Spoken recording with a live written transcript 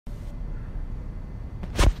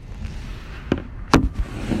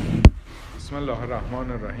بسم الله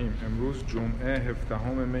الرحمن الرحیم. امروز جمعه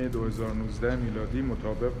 17 می 2019 میلادی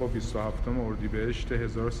مطابق با 27 اردیبهشت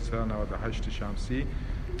 1398 شمسی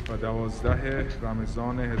و 12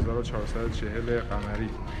 رمضان 1440 قمری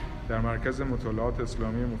در مرکز مطالعات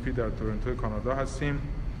اسلامی مفید در تورنتو کانادا هستیم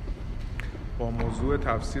با موضوع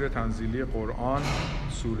تفسیر تنزیلی قرآن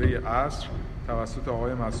سوره عصر توسط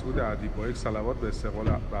آقای مسعود ادیب. با یک صلوات به استقبال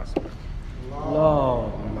بحث کنیم.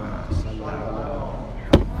 اللهم صل علی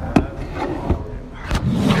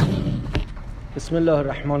بسم الله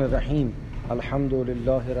الرحمن الرحیم. الحمد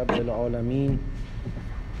لله رب العالمین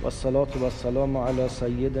و الصلاة و السلام علی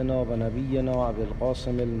سیدنا و نبینا ابی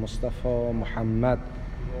القاسم المصطفى محمد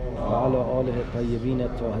و علی آله الطیبین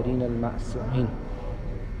الطاهرین المعصومین.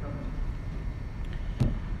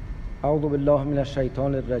 اعوذ بالله من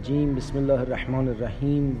الشیطان الرجیم. بسم الله الرحمن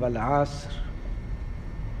الرحیم. والعصر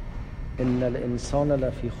ان الانسان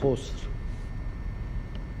لفی خسر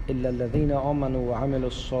الا الذين آمنوا وعملوا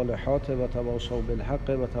الصالحات وتواصوا بالحق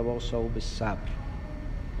وتواصوا بالصبر.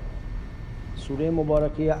 سوره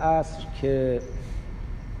مبارکه عصر که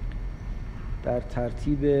در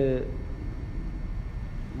ترتیب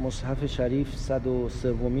مصحف شریف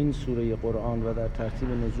 103مین سوره قرآن و در ترتیب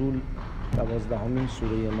نزول 12مین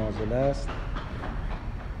سوره نازله است،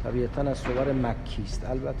 طبیعتاً از سور مکی است.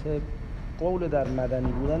 البته قول در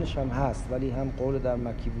مدنی بودنش هم هست، ولی هم قول در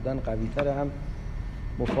مکی بودن قوی‌تره، هم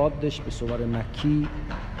مفادش به سور مکی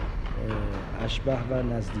اشبه و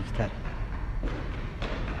نزدیکتر.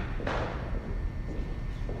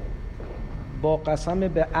 با قسم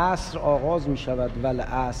به عصر آغاز می شود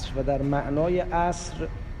والعصر، و در معنای عصر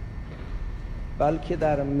بلکه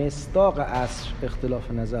در مصداق عصر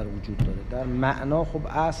اختلاف نظر وجود داره. در معنا خب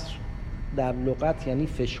عصر در لغت یعنی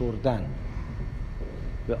فشردن.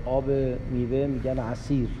 به آب میوه میگن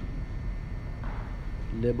عصیر،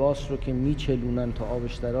 لباس رو که میچلونن تا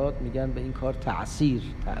آبش دراد میگن به این کار تعصیر.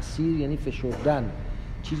 تعصیر یعنی فشردن،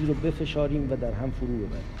 چیزی رو بفشاریم و در هم فرو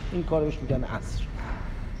ببریم، این کار بهش میگن عصر.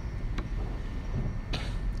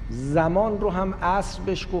 زمان رو هم عصر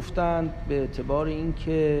بهش گفتند به اعتبار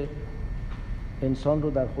اینکه انسان رو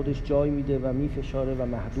در خودش جای میده و میفشاره و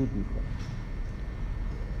محدود میکنه.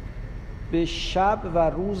 به شب و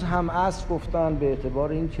روز هم عصر گفتن به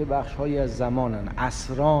اعتبار اینکه بخش‌هایی از زمانن.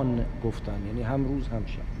 عصران گفتن یعنی هم روز هم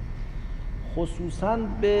شب. خصوصاً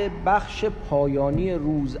به بخش پایانی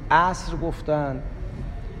روز عصر گفتن،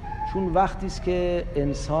 چون وقتی است که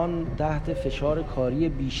انسان تحت فشار کاری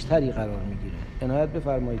بیشتری قرار میگیره. عنایت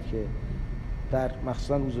بفرمایید که در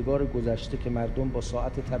مخصوصاً روزگار گذشته که مردم با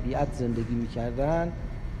ساعت طبیعت زندگی میکردن،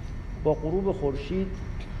 با غروب خورشید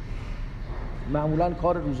معمولاً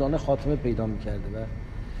کار روزانه خاتمه پیدا می‌کرده و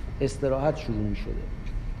استراحت شروع می‌شده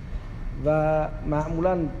و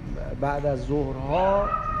معمولاً بعد از ظهرها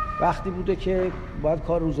وقتی بوده که باید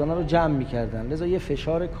کار روزانه رو جمع می‌کردن، لذا یه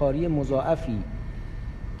فشار کاری مضاعفی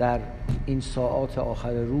در این ساعات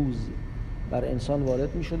آخر روز بر انسان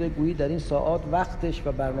وارد می‌شده. گویی در این ساعات وقتش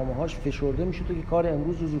و برنامه‌هاش فشرده می‌شده که کار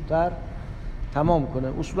امروز رو زودتر تمام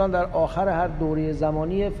کنه. اصولاً در آخر هر دوره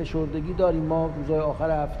زمانی فشردگی داریم. ما روزهای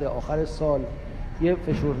آخر هفته، آخر سال یه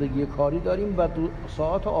فشردگی کاری داریم و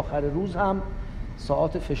ساعات آخر روز هم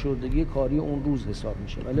ساعات فشردگی کاری اون روز حساب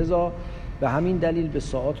میشه و لذا به همین دلیل به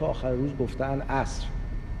ساعات آخر روز گفتن عصر.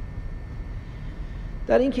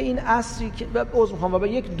 در این که این عصری که و به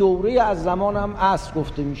یک دوره از زمان هم عصر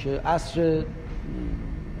گفته میشه. عصر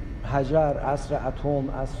حجر، عصر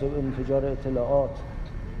اتم، عصر انفجار اطلاعات.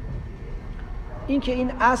 این که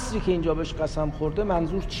این عصری که اینجا بهش قسم خورده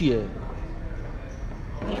منظور چیه؟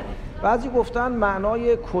 بعضی گفتن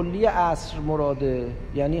معنای کلی عصر مراده،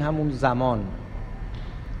 یعنی همون زمان،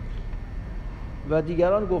 و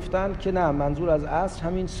دیگران گفتن که نه، منظور از عصر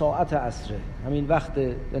همین ساعت عصره، همین وقت،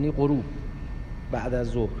 یعنی غروب بعد از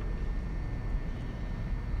ظهر.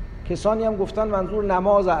 کسانی هم گفتن منظور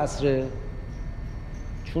نماز عصره،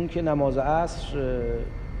 چون که نماز عصر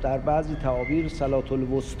در بعضی تعابیر صلات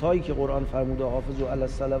الوسطی که قرآن فرموده حافظوا علی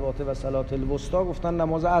الصلوات و صلات الوسطی، گفتن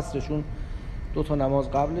نماز عصرشون 2 تا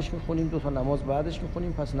نماز قبلش میخونیم 2 تا نماز بعدش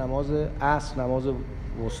میخونیم، پس نماز عصر نماز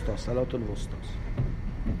وسطی، صلات الوسطی.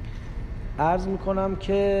 عرض میکنم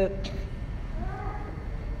که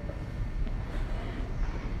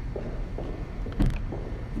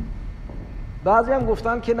بعضی هم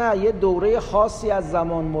گفتن که نه، یه دوره خاصی از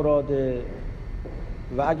زمان مراده،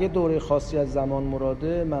 و اگه دوره خاصی از زمان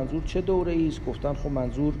مراده منظور چه دوره ایست؟ گفتن خب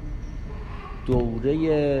منظور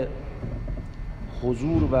دوره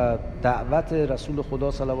حضور و دعوت رسول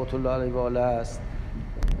خدا صلوات الله علیه و آله است،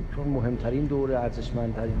 چون مهمترین دوره،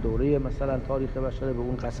 ارزشمندترین دوره مثلا تاریخ بشر به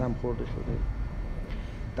اون قسم خورده شده.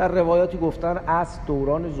 در روایاتی گفتن عصر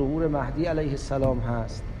دوران ظهور مهدی علیه السلام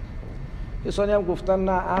هست کسانی هم گفتن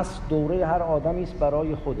نه، عصر دوره هر آدمی است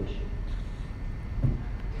برای خودش.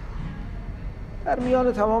 در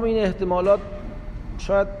میان تمام این احتمالات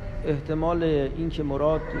شاید احتمال این که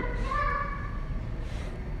مراد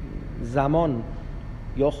زمان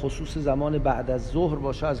یا خصوص زمان بعد از ظهر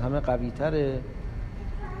باشه از همه قوی تره،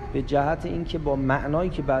 به جهت این که با معنایی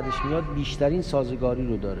که بعدش میاد بیشترین سازگاری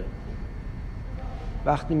رو داره.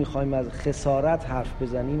 وقتی میخوایم از خسارت حرف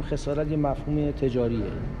بزنیم، خسارت یه مفهوم تجاریه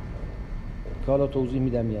که حالا توضیح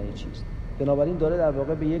میدم یعنی چیست. بنابراین داره در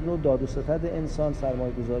واقع به یک نوع داد و ستد انسان،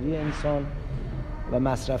 سرمایه‌گذاری انسان و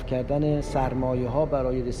مصرف کردن سرمایه ها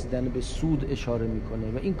برای رسیدن به سود اشاره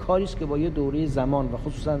میکنه و این کاری است که با یه دوره زمان و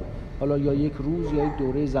خصوصا حالا یا یک روز یا یک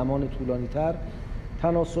دوره زمان طولانی تر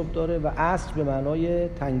تناسب داره. و عصر به معنای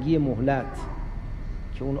تنگی مهلت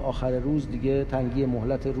که اون آخر روز دیگه تنگی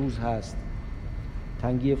مهلت روز هست،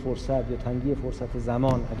 تنگی فرصت یا تنگی فرصت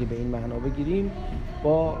زمان اگه به این معنا بگیریم،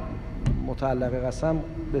 با متعلق قسم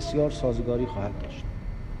بسیار سازگاری خواهد داشت.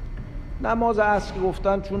 نماز عصر که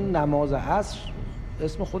گفتن چون نماز عصر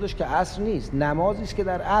اسم خودش که عصر نیست، نمازی است که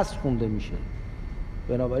در عصر خونده میشه،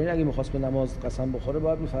 بنابراین اگه می‌خواست به نماز قسم بخوره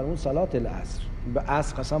باید می‌فرمود صلات العصر. به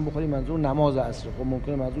عصر قسم بخوری منظور نماز عصر. خب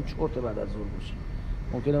ممکنه منظور چرت بعد از ظهر باشه،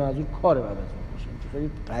 ممکنه منظور کار بعد از ظهر باشه، خیلی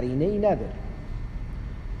قرینه ای نداره.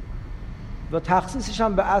 و تخصیصش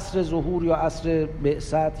هم به عصر ظهور یا عصر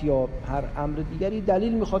بعثت یا هر امر دیگری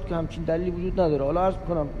دلیل میخواد که همچین دلیلی وجود نداره. حالا عرض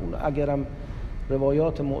می‌کنم اون اگرم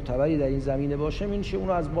روایات معتبری در این زمینه باشه میشه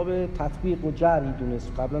اونو از باب تطبیق و جری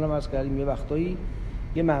دونست. قبلا هم عرض کردیم یه وقتایی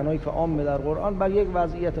یه معنایی که عامه در قرآن بر یک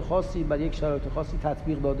وضعیت خاصی، بر یک شرایط خاصی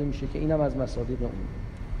تطبیق داده میشه که اینم از مصادیق اون.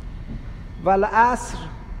 والعصر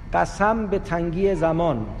قسم به تنگی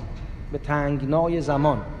زمان، به تنگنای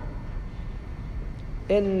زمان.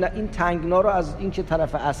 این تنگنا رو از این که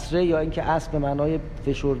طرف عصره یا این که عصر به معنای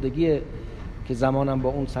فشردگی که زمانم با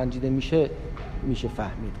اون سنجیده میشه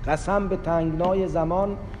فهمید. قسم به تنگنای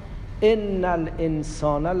زمان. ان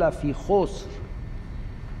الانسان لفی خسر.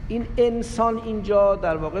 این انسان اینجا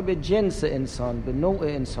در واقع به جنس انسان، به نوع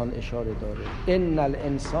انسان اشاره داره. ان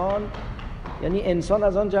الانسان یعنی انسان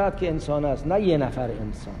از آن جهت که انسان است، نه یه نفر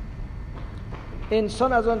انسان.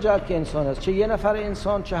 انسان از آن جهت که انسان است، چه یه نفر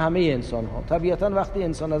انسان چه همه انسان ها. طبیعتا وقتی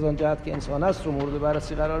انسان از آن جهت که انسان است رو مورد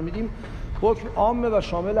بررسی قرار میدیم، حکم عامه و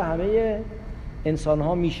شامل همه انسان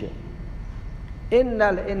ها میشه. ان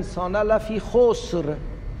الانسان لفی خسر.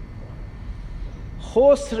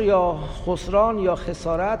 خسر یا خسران یا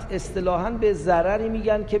خسارت اصطلاحاً به ضرری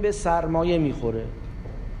میگن که به سرمایه میخوره.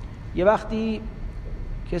 یه وقتی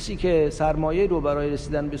کسی که سرمایه رو برای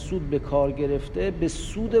رسیدن به سود به کار گرفته به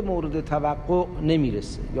سود مورد توقع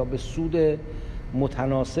نمیرسه یا به سود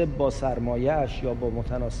متناسب با سرمایه‌اش یا با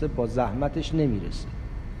متناسب با زحمتش نمیرسه،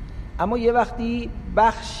 اما یه وقتی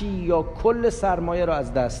بخشی یا کل سرمایه رو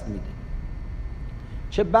از دست میده.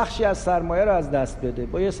 چه بخشی از سرمایه رو از دست بده؟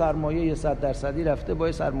 با یه سرمایه 100% رفته، با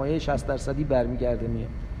یه سرمایه 60% برمیگرده میاد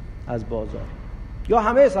از بازار، یا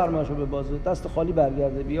همه سرمایه‌اش رو به بازار دست خالی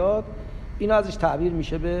برگرده بیاد، اینا ازش تعبیر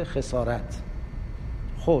میشه به خسارت،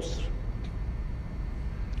 خسر.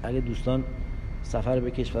 اگه دوستان سفر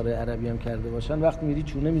به کشورهای عربی هم کرده باشن، وقتی میری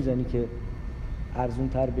چونه میزنی که ارزون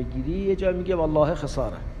تر بگیری، یه جا میگه والله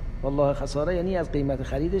خساره. والله خساره یعنی از قیمت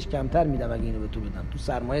خریدش کمتر میدم اگه اینو به تو بدم، تو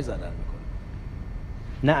سرمایه ضرر میکنه،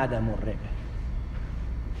 نه عدم الربح.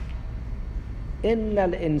 ان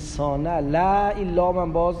الانسان لا، این لام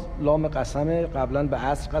هم باز لام قسمه، قبلا به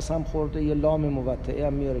عصر قسم خورده، یه لام موطئه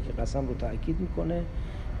هم میاره که قسم رو تأکید میکنه.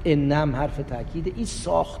 انم حرف تأکیده. این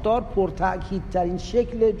ساختار پرتأکید ترین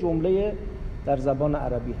شکل جمله در زبان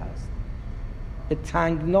عربی هست. به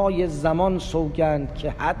تنگنای زمان سوگند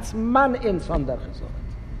که حتما انسان در خسارت.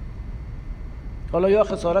 حالا یا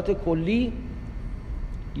خسارت کلی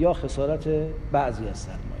یا خسارت بعضی از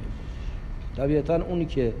سرمایه. طبیعتا اونی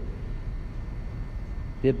که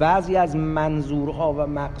به بعضی از منظورها و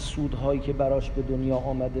مقصودهایی که براش به دنیا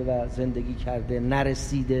آمده و زندگی کرده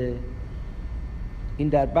نرسیده، این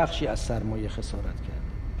در بخشی از سرمایه خسارت کرده.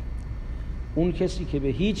 اون کسی که به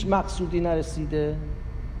هیچ مقصودی نرسیده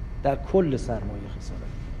در کل سرمایه خسارت.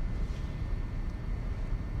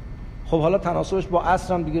 خب حالا تناسبش با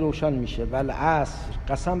عصر هم دیگه روشن میشه. والعصر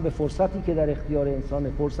قسم به فرصتی که در اختیار انسانه،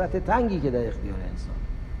 فرصت تنگی که در اختیار انسان،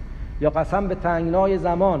 یا قسم به تنگنای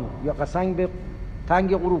زمان، یا قسم به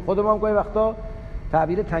تنگ غروب. خودمون هم گاهی وقتا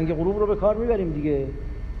تعبیر تنگ غروب رو به کار میبریم دیگه.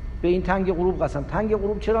 به این تنگ غروب قسم. تنگ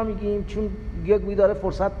غروب چرا میگیم؟ چون یک داره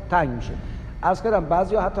فرصت تنگ میشه. عرض کردم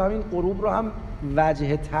بعضیا حتی همین غروب رو هم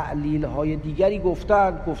وجه تعلیل های دیگری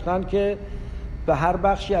گفتن که به هر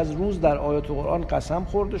بخشی از روز در آیات قرآن قسم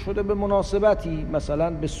خورده شده به مناسبتی، مثلا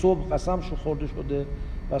به صبح قسم خورده شده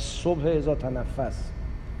و صبح اذا تنفس.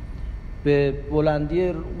 به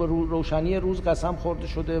بلندی روشنی روز قسم خورده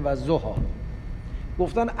شده و ضحی.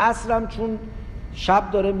 گفتن عصرم چون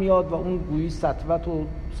شب داره میاد و اون گویی سطوت و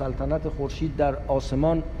سلطنت خورشید در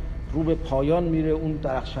آسمان رو به پایان میره، اون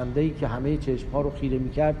درخشنده‌ای که همه چشم‌ها رو خیره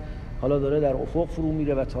میکرد حالا داره در افق فرو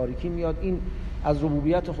میره و تاریکی میاد. این از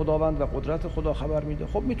ربوبیت خداوند و قدرت خدا خبر میده.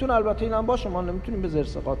 خب میتونه البته این هم باشه، ما نمیتونیم به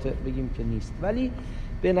زرس قاطع بگیم که نیست، ولی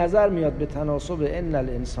به نظر میاد به تناسب ان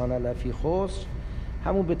الانسان لفی خسر،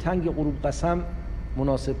 همون به تنگ غروب قسم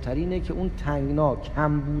مناسب ترینه که اون تنگنا،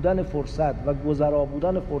 کم بودن فرصت و گذرا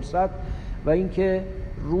بودن فرصت و اینکه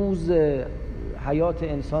روز حیات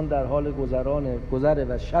انسان در حال گذره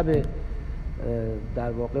و شب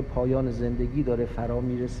در واقع پایان زندگی داره فرا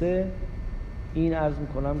میرسه، این عرض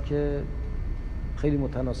میکنم که خیلی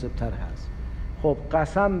متناسب تر هست. خب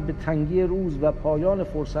قسم به تنگی روز و پایان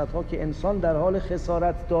فرصت ها که انسان در حال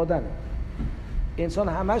خسارت دادنه. انسان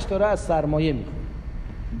همش داره از سرمایه میخوره.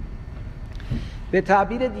 به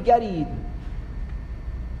تعبیر دیگری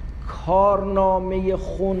کارنامه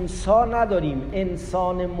خنثی نداریم،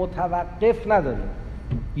 انسان متوقف نداریم.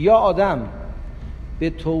 یا آدم به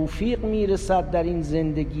توفیق میرسد در این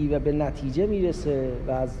زندگی و به نتیجه میرسه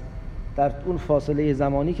و در اون فاصله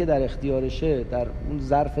زمانی که در اختیارشه، در اون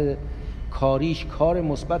ظرف کاریش کار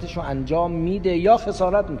مثبتش رو انجام میده یا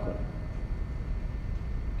خسارت میکنه.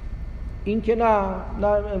 این که نه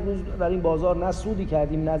امروز در این بازار نه سودی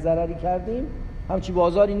کردیم نه ضرری کردیم، همچی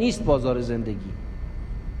بازاری نیست بازار زندگی.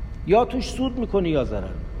 یا توش سود میکنی یا ضرر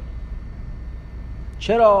میکنی.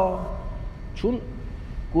 چرا؟ چون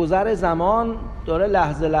گذر زمان داره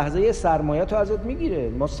لحظه لحظه سرمایه تو ازت میگیره.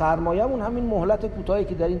 ما سرمایه‌مون همین مهلت کوتاهی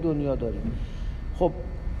که در این دنیا داریم. خب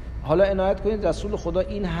حالا عنایت کنید رسول خدا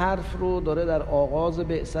این حرف رو داره در آغاز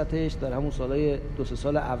بعثتش در همون سالهای 2-3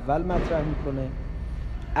 سال اول مطرح میکنه.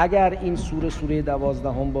 اگر این سوره 12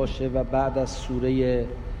 باشه و بعد از سوره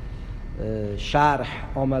شرح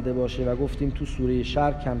آمده باشه و گفتیم تو سوره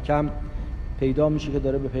شرح کم کم پیدا میشه که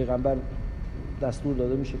داره به پیغمبر دستور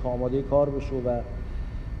داده میشه که آماده کار بشو و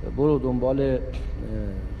برو دنبال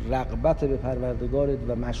رغبت به پروردگارت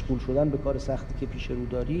و مشغول شدن به کار سختی که پیش رو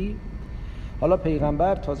داری. حالا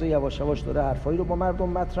پیغمبر تازه یواش یواش داره حرفایی رو با مردم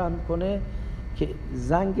مطرح میکنه که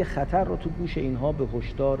زنگ خطر رو تو گوش اینها به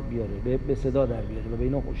هشدار بیاره، به صدا در بیاره و به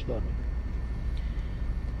اینا هشدار میده.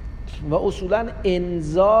 و اصولا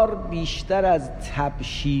انذار بیشتر از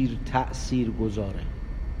تبشیر تأثیر گذاره.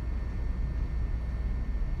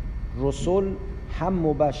 رسول هم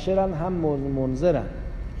مبشرن هم منذرن.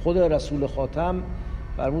 خود رسول خاتم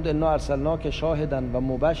فرمود انا ارسلناک شاهدن و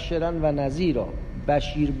مبشرن و نذیرا.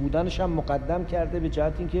 بشیر بودنش هم مقدم کرده به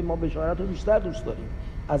جهت اینکه ما بشارت رو بیشتر دوست داریم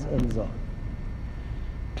از انذار.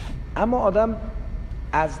 اما آدم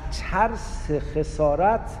از ترس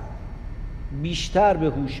خسارت بیشتر به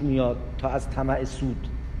هوش میاد تا از طمع سود.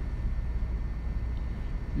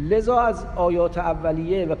 لذا از آیات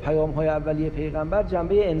اولیه و پیام‌های اولیه پیغمبر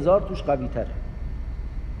جنبه انذار توش قوی تره.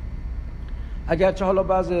 اگرچه حالا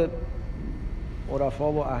بعض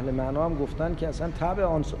عرفا و اهل معنا هم گفتن که اصلا طبع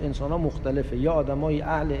انسان ها مختلفه، یا آدمای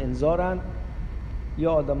اهل انذارن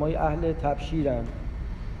یا آدمای اهل تبشیرن،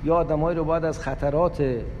 یا آدمایی رو باید از خطرات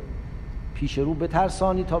پیش رو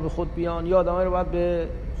بترسانی تا به خود بیان، یا آدمایی رو باید به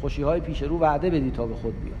خوشی‌های پیش رو وعده بدی تا به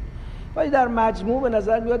خود بیان. ولی در مجموع به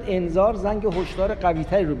نظر میاد انذار زنگ هشدار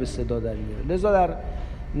قوی‌تری رو به صدا در میاره. لذا در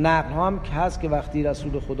نقل ها هم که هست که وقتی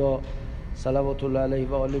رسول خدا صلوات الله علیه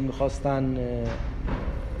و آله می‌خواستن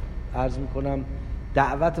عرض می‌کنم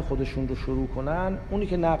دعوت خودشون رو شروع کنن، اونی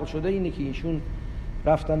که نقل شده اینه که ایشون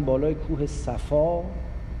رفتن بالای کوه صفا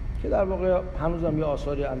که در واقع هنوزم یه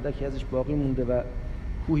آثاری اندکی ازش باقی مونده و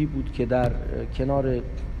کوهی بود که در کنار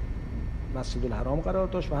مسجد الحرام قرار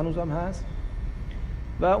داشت و هنوزم هست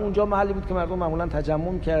و اونجا محلی بود که مردم معمولا تجمع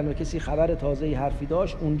می‌کردن و کسی خبر تازه‌ای حرفی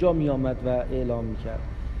داشت اونجا میآمد و اعلام می‌کرد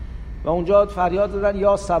و اونجا فریاد زدن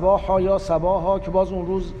یا صباحا یا صباحا، که باز اون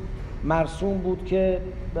روز مرسوم بود که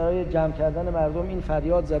برای جمع کردن مردم این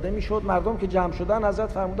فریاد زده میشد. مردم که جمع شدن حضرت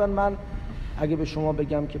فرمودن من اگه به شما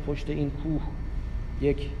بگم که پشت این کوه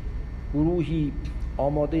یک گروهی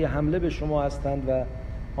آماده حمله به شما هستند و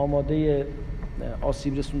آماده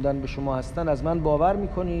آسیب رسوندن به شما هستند از من باور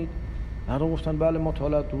میکنید؟ مردم گفتن بله ما تا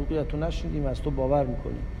حالا دروغیتو نشنیدیم، از تو باور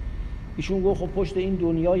میکنیم. ایشون گفت خب پشت این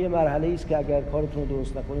دنیا یه مرحله است که اگر کارتون رو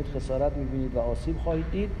درست نکنید خسارت میبینید و آسیب خواهید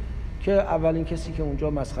دید، که اولین کسی که اونجا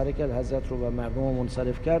مسخره کرد حضرت رو و مردم رو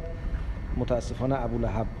منصرف کرد متاسفانه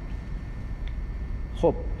ابولهب بود.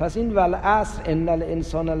 خب پس این والعصر ان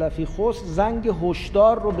الانسان لفی خسر زنگ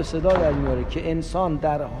هشدار رو به صدا در میاره که انسان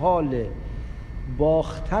در حال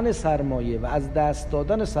باختن سرمایه و از دست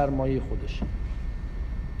دادن سرمایه خودش،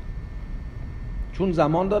 چون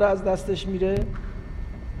زمان داره از دستش میره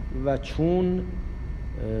و چون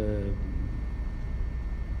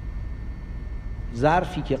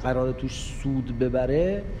ظرفی که قراره توش سود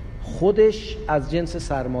ببره خودش از جنس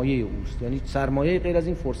سرمایه اوست، یعنی سرمایه غیر از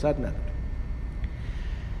این فرصت نداره.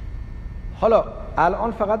 حالا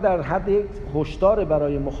الان فقط در حد یک هشدار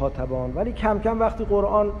برای مخاطبان، ولی کم کم وقتی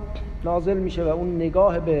قرآن نازل میشه و اون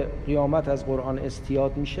نگاه به قیامت از قرآن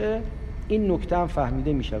استیاد میشه، این نکته هم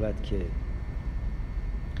فهمیده میشود که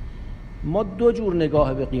ما دو جور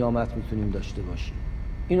نگاه به قیامت میتونیم داشته باشیم.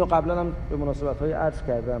 اینو قبلا هم به مناسبت‌های عرض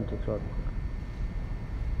کردم، تکرار میکنم.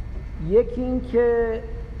 یکی این که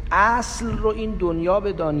اصل رو این دنیا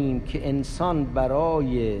بدانیم که انسان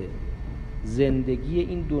برای زندگی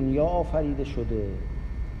این دنیا آفریده شده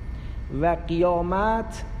و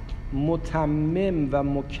قیامت متمم و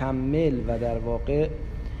مکمل و در واقع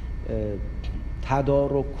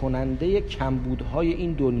تدارک کننده کمبودهای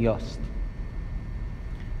این دنیاست.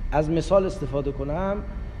 از مثال استفاده کنم،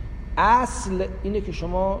 اصل اینه که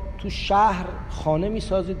شما تو شهر خانه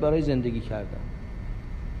میسازید برای زندگی کردن،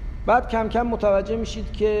 بعد کم کم متوجه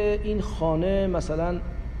میشید که این خانه مثلا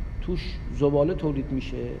توش زباله تولید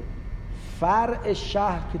میشه. فرع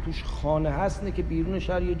شهر که توش خانه هست اینه که بیرون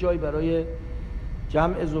شهر یه جایی برای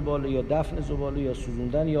جمع زباله یا دفن زباله یا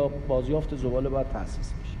سوزوندن یا بازیافت زباله باید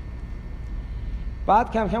تأسیس بشه.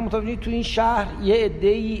 بعد کم کم متوجه تو این شهر یه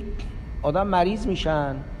عده‌ای آدم مریض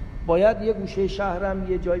میشن، باید یه گوشه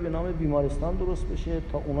شهرم یه جایی به نام بیمارستان درست بشه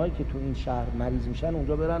تا اونایی که تو این شهر مریض میشن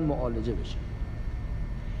اونجا برن معالجه بشن.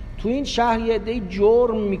 تو این شهر یه عده‌ای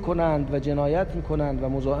جرم میکنند و جنایت میکنند و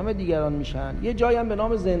مزاحم دیگران میشن، یه جایی هم به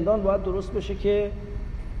نام زندان باید درست بشه که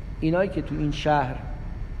اینایی که تو این شهر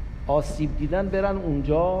آسیب دیدن برن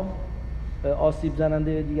اونجا، آسیب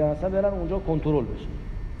زننده دیگران هستن برن اونجا کنترل بشه.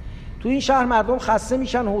 تو این شهر مردم خسته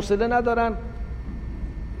میشن، حوصله ندارن،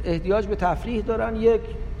 احتیاج به تفریح دارن، یک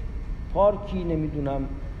پارکی نمیدونم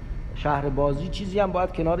شهر بازی چیزی هم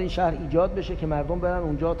باید کنار این شهر ایجاد بشه که مردم برن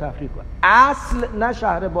اونجا تفریح کنن. اصل نه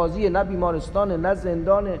شهر بازیه، نه بیمارستانه، نه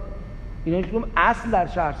زندانه، اینا هیچ کدوم اصل در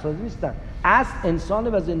شهرسازی نیستن. اصل انسانه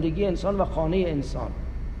و زندگی انسان و خانه انسان.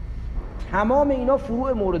 تمام اینا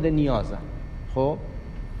فروع مورد نیازن. خب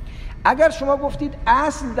اگر شما گفتید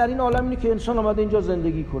اصل در این عالم اینه که انسان اومده اینجا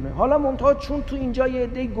زندگی کنه، حالا منتها چون تو اینجا یه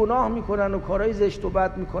عده گناه میکنن و کارهای زشت و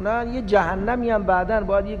بد میکنن، یه جهنمی هم بعدن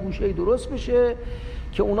باید یه گوشه‌ای درست بشه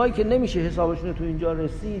که اونایی که نمیشه حسابشون تو اینجا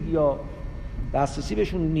رسید یا دسترسی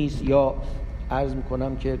بهشون نیست یا عرض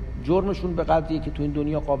میکنم که جرمشون به قدریه که تو این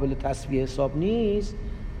دنیا قابل تسویه حساب نیست،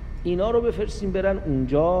 اینا رو بفرستیم برن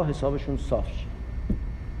اونجا حسابشون صاف شه.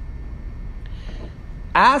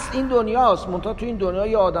 اصل این دنیاست، منتها تو این دنیا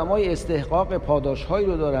یه آدمای استحقاق پاداش‌هایی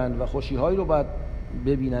رو دارن و خوشی‌هایی رو باید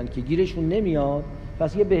ببینن که گیرشون نمیاد،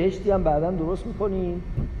 پس یه بهشتی هم بعداً درست می‌کنیم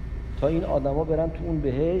تا این آدما برن تو اون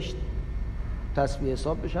بهشت تسویه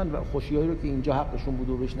حساب بشن و خوشی‌هایی رو که اینجا حقشون بود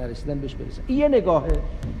و بهش نرسیدن بهش برسن. این یه نگاهه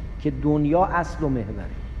که دنیا اصل و محوره.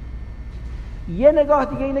 یه نگاه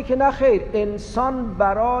دیگه اینه که نه خیر، انسان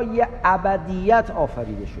برای ابدیت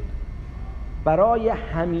آفریده شده، برای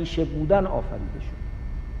همیشه بودن آفریده شده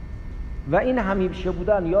و این همیشه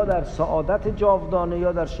بودن یا در سعادت جاودانه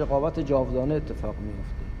یا در شقاوت جاودانه اتفاق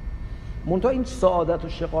میفته. منتها این سعادت و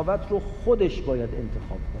شقاوت رو خودش باید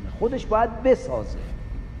انتخاب کنه، خودش باید بسازه.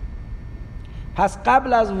 پس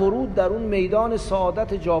قبل از ورود در اون میدان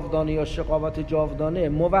سعادت جاودانه یا شقاوت جاودانه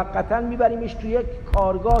موقتاً میبریمش توی یک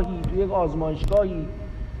کارگاهی، توی یک آزمایشگاهی،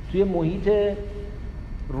 توی محیط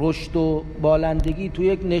رشد و بالندگی، توی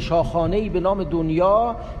یک نشاخانه‌ای به نام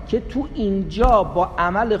دنیا که تو اینجا با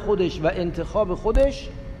عمل خودش و انتخاب خودش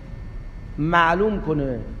معلوم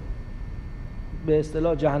کنه به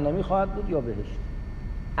اصطلاح جهنمی خواهد بود یا بهشت.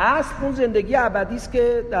 اصل اون زندگی ابدی است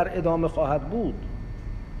که در ادامه خواهد بود.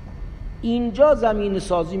 اینجا زمین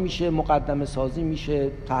سازی میشه، مقدمه سازی میشه،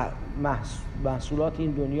 محصولات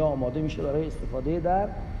این دنیا آماده میشه برای استفاده در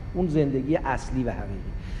اون زندگی اصلی و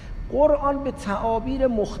حقیقی. قرآن به تعابیر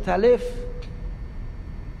مختلف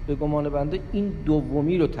به گمان بنده این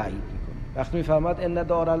دومی رو تایید میکنه. وقتی میفرماد ان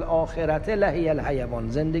دار الاخرته لهی الحیوان،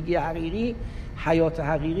 زندگی حقیقی، حیات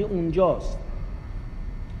حقیقی اونجاست.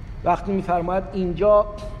 وقتی میفرماد اینجا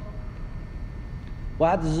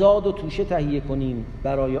باید زاد و توشه تهیه کنیم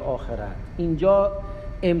برای آخرت، اینجا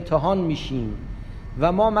امتحان میشیم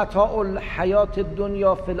و ما متاع الحیات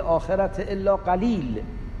الدنیا فی الاخرت الا قلیل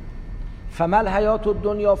فما الحیات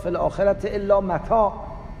الدنیا فی الاخرت الا متاع.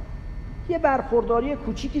 یه برخورداری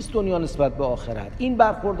کوچیکی است دنیا نسبت به آخرت، این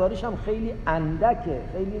برخورداریش هم خیلی اندکه،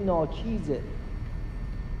 خیلی ناچیزه.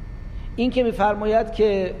 این که میفرماید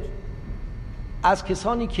که از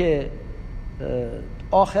کسانی که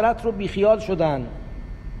آخرت رو بیخیال شدن،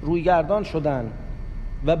 رویگردان شدن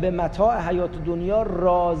و به متاع حیات دنیا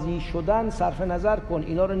راضی شدن صرف نظر کن،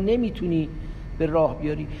 اینا رو نمیتونی به راه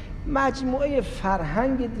بیاری. مجموعه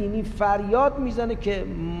فرهنگ دینی فریاد میزنه که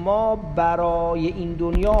ما برای این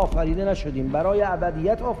دنیا آفریده نشدیم، برای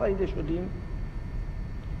ابدیت آفریده شدیم.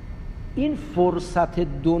 این فرصت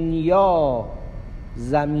دنیا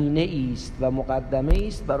زمینه است و مقدمه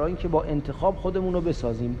است برای اینکه با انتخاب خودمون رو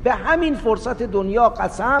بسازیم. به همین فرصت دنیا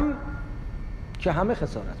قسم که همه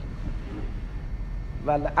خسارت میکنه.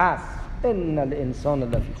 والعصر ان الانسان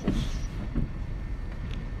لفی خسر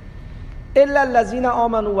الا الذین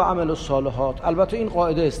آمنوا و عملوا الصالحات. البته این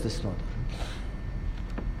قاعده استثناء داره.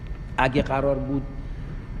 اگه قرار بود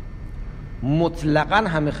مطلقاً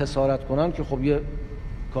همه خسارت کنن که خب یه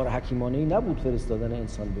کار حکیمانه‌ای نبود فرستادن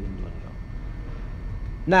انسان به این دنیا.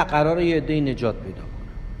 نه، قراره یه عده‌ای نجات پیدا کنن.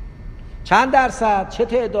 چند درصد، چه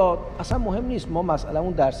تعداد، اصلا مهم نیست. ما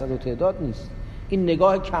مسئله‌مون درصد و تعداد نیست. این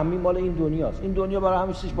نگاه کمی مال این دنیاست. این دنیا برای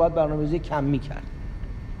همین چیزش باید برنامه‌ریزی کمی کرد.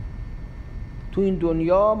 تو این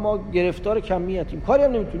دنیا ما گرفتار کمیتیم، کاری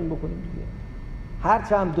هم نمیتونیم بکنیم دیگه.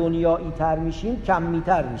 هرچه هم دنیایی تر میشیم کمی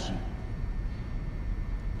تر میشیم.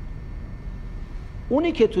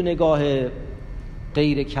 اونی که تو نگاه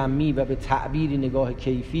غیر کمی و به تعبیری نگاه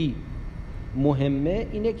کیفی مهمه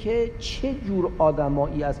اینه که چه جور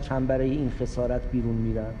آدمایی از چنبره این خسارت بیرون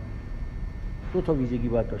میرن. دو تا ویژگی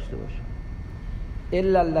باید داشته باشه.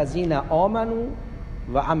 الا الذین آمنوا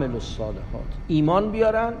و عملوا الصالحات. ایمان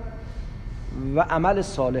بیارن و عمل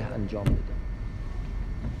صالح انجام بدن.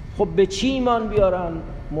 خب به چی ایمان بیارن؟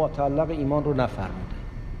 متعلق ایمان رو نفرموده.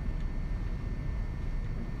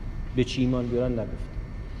 به چی ایمان بیارن نگفت.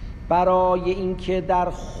 برای اینکه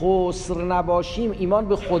در خسر نباشیم ایمان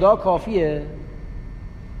به خدا کافیه؟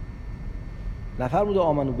 نفرموده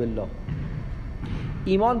آمنو بالله.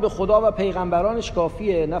 ایمان به خدا و پیغمبرانش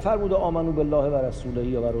کافیه؟ نفرموده آمنو بالله و رسوله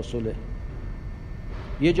یا و رسوله.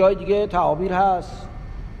 یه جای دیگه تعابیر هست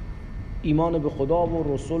ایمان به خدا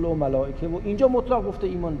و رسول و ملائکه و اینجا مطلق گفته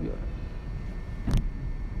ایمان بیاره.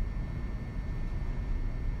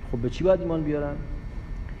 خب به چی باید ایمان بیارن؟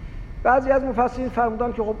 بعضی از مفسرین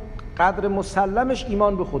فرمودن که خب قدر مسلمش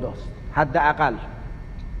ایمان به خداست، حداقل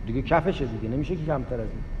دیگه کفشه دیگه، نمیشه که کمتر از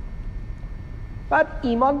این. بعد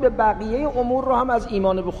ایمان به بقیه امور رو هم از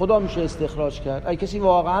ایمان به خدا میشه استخراج کرد. اگه کسی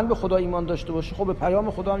واقعا به خدا ایمان داشته باشه خب به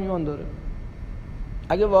پیام خدا هم ایمان داره.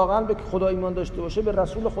 اگه واقعا به خدا ایمان داشته باشه به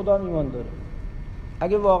رسول خدا هم ایمان داره.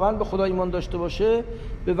 اگه واقعا به خدا ایمان داشته باشه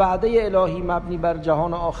به وعده الهی مبنی بر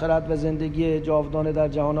جهان آخرت و زندگی جاودانه در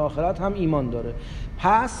جهان آخرت هم ایمان داره.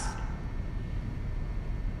 پس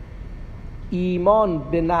ایمان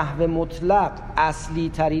به نحو مطلق اصلی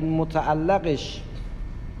ترین متعلقش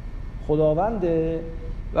خداونده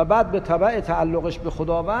و بعد به تبع تعلقش به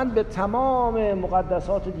خداوند به تمام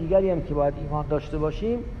مقدسات دیگری هم که باید ایمان داشته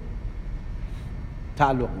باشیم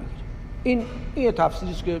تعلق میگیره. این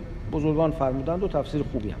تفسیری است که بزرگان فرمودند و تفسیر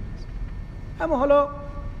خوبی هم هست. اما حالا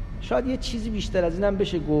شاید یه چیزی بیشتر از این هم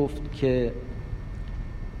بشه گفت که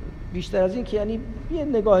بیشتر از این که یعنی یه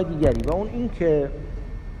نگاه دیگری و اون این که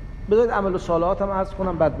بذارید عمل و صالحات هم عرض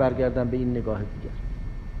کنم بعد برگردم به این نگاه دیگر.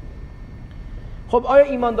 خب آیا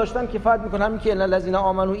ایمان داشتن کفایت میکنه؟ همین که ان الذین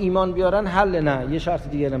آمنوا ایمان بیارن حل؟ نه، یه شرط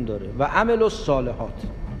دیگه هم داره و عمل و صالحات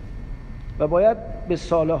و باید به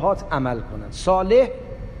صالحات عمل کنن. صالح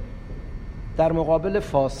در مقابل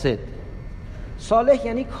فاسد. صالح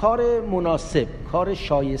یعنی کار مناسب، کار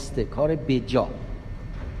شایسته، کار بجا.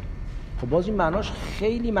 خب باز این معناش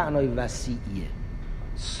خیلی معنای وسیعیه.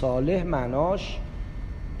 صالح معناش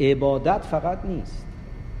عبادت فقط نیست،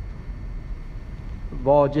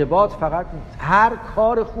 واجبات فقط نیست، هر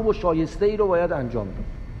کار خوب و شایسته ای رو باید انجام بده.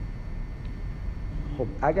 خب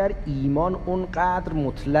اگر ایمان اونقدر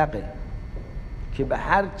مطلقه که به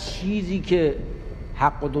هر چیزی که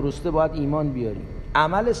حق و درسته باید ایمان بیاریم،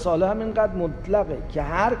 عمل صالح هم اینقدر مطلقه که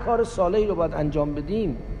هر کار صالحی رو باید انجام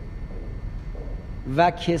بدیم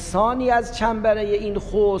و کسانی از چنبره این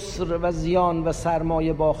خسر و زیان و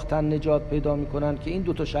سرمایه باختن نجات پیدا میکنن که این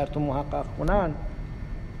دوتا شرط رو محقق کنن،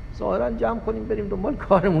 ظاهرا جمع کنیم بریم دنبال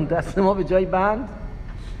کارمون، دست ما به جای بند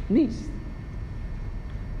نیست.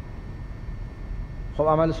 خب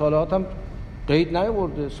عمل صالحات هم قید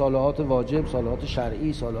نیاورده، صالحات واجب، صالحات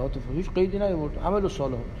شرعی، صالحات هیچ قیدی نیاورده، عمل و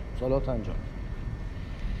صالحات انجام.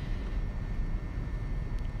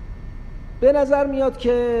 به نظر میاد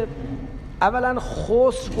که اولا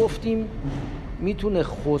خسر گفتیم میتونه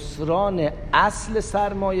خسران اصل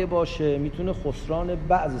سرمایه باشه، میتونه خسران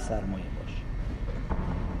بعض سرمایه باشه.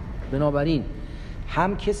 بنابراین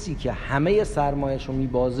هم کسی که همه سرمایه‌شو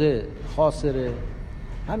میبازه خاسره،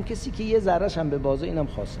 هم کسی که یه ذره‌ش هم ببازه اینم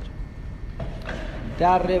خاسره.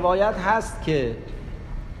 در روایت هست که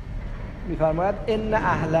میفرماید ان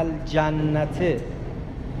اهل الجنة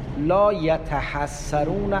لا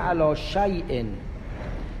یتحسرون علی شیء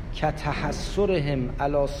کتحسرهم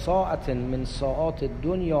علی ساعة من ساعات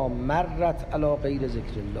الدنیا مرت علی غیر ذکر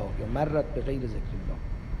الله یا مرت به غیر ذکر الله.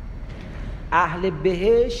 اهل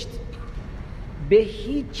بهشت به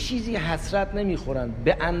هیچ چیزی حسرت نمیخورن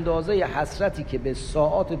به اندازه حسرتی که به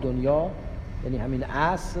ساعات دنیا یعنی همین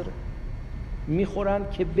عصر میخورن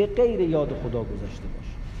که به غیر یاد خدا گذاشته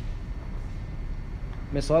باشه.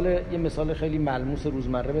 یه مثال خیلی ملموس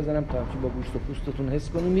روزمره بزنم تا با گوشت و پوستتون حس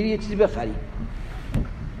کنید. میری یه چیزی بخری،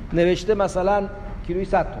 نوشته مثلا کیلویی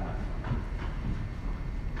 100 تومن،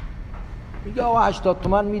 میگه آقا 80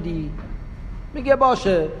 تومن میدی؟ میگه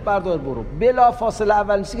باشه بردار برو. بلا فاصله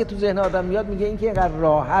اولین چیزی که تو ذهن آدم میاد میگه این که اینقدر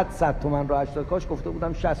راحت 100 تومن رو 80 کاش گفته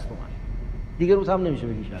بودم 60 تومن دیگه روز هم نمیشه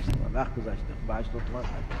بگی 60 تومن، وقت گذشته با 80 تومن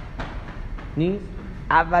نیست.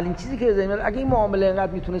 اولین چیزی که ذهن میاد اگه این معامله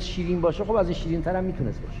اینقدر میتونست شیرین باشه خب از این شیرین تر هم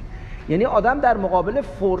میتونست باشه. یعنی آدم در مقابل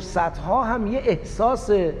فرصت ها هم یه احساس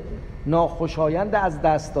ناخوشایند از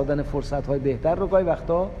دست دادن فرصت های بهتر رو گاهی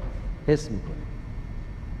وقتا حس میکنه.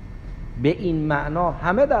 به این معنا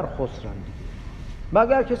همه در خسرن دیگه،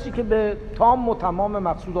 مگر کسی که به تام و تمام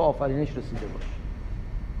مقصود آفرینش رسیده باشه،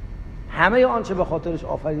 همه آنچه به خاطرش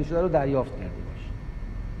آفریده شده رو دریافت کرده باشه.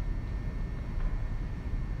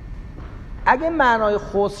 اگه معنای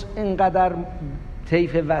خسر اینقدر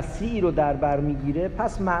طیف وسیعی رو در بر میگیره،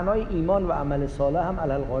 پس معنای ایمان و عمل صالح هم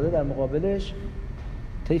علی القاعده در مقابلش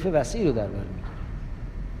طیف وسیعی رو در بر میگیره.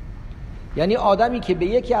 یعنی آدمی که به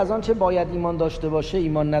یکی از آنچه باید ایمان داشته باشه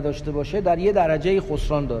ایمان نداشته باشه در یه درجه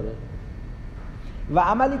خسران داره، و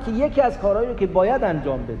عملی که یکی از کارهایی رو که باید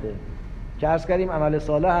انجام بده که عرض کردیم عمل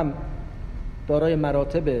صالح هم دارای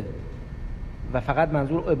مراتبه و فقط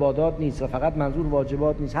منظور عبادات نیست و فقط منظور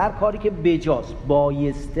واجبات نیست، هر کاری که بجاست،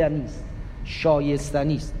 بایسته نیست، شایسته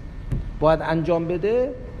نیست، باید انجام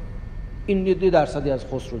بده، این 2% از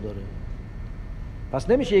خسر رو داره. پس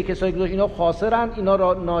نمیشه یک کسایی که اینا خاسرن اینا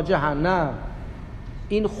را ناجحن، نه،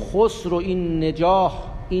 این خسر و این نجاح،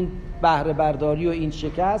 این بهره برداری و این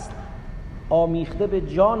شکست آمیخته به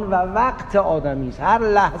جان و وقت آدمی است. هر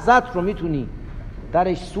لحظت رو میتونی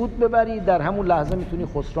درش سود ببری، در همون لحظه میتونی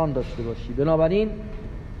خسران داشته باشی. بنابراین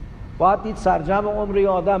باید دید سرجم عمر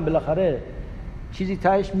آدم بالاخره چیزی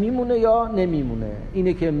تهش میمونه یا نمیمونه.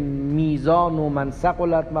 اینه که میزان و من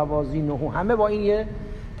ثقلت موازینه همه با این یه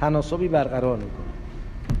تناسبی برقرار میکنه.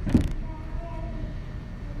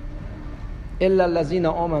 الا الذين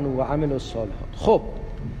آمنوا و عملوا الصالحات. خب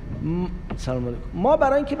سلام علیکم. ما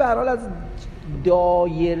برای اینکه به هر حال از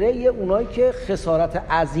دایره اونایی که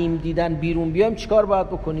خسارت عظیم دیدن بیرون بیایم چیکار باید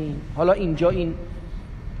بکنیم؟ حالا اینجا این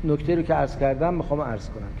نکته رو که عرض کردم میخوام عرض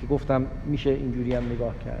کنم که گفتم میشه اینجوری هم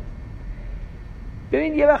نگاه کرد.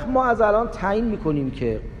 ببین یه وقت ما از الان تعیین میکنیم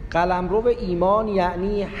که قلمرو ایمان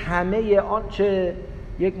یعنی همه آنچه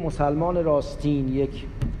یک مسلمان راستین، یک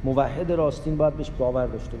موحد راستین باید بهش باور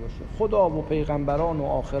داشته باشه، خدا و پیغمبران و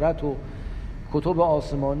آخرت و کتب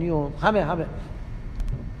آسمانی و همه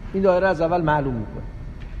این دایره از اول معلوم میکنه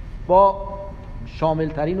با شامل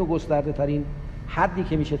ترین و گسترده ترین حدی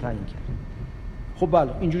که میشه تعیین کرد. خب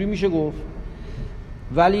بله اینجوری میشه گفت،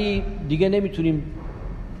 ولی دیگه نمیتونیم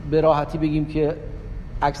به راحتی بگیم که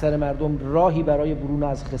اکثر مردم راهی برای برون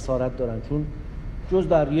از خسارت دارن، چون جز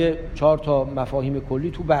در یه 4 تا مفاهیم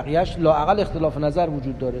کلی تو بقیهش لااقل اختلاف نظر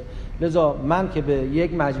وجود داره. لذا من که به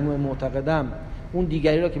یک مجموعه معتقدم، اون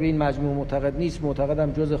دیگری را که به این مجموعه معتقد نیست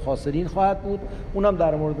معتقدم جز خاسرین خواهد بود، اونم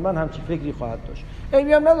در مورد من همچین فکری خواهد داشت.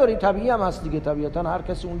 عیبی هم نداریم، طبیعی هم هست دیگه، طبیعتا هر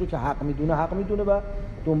کسی اون رو که حق میدونه و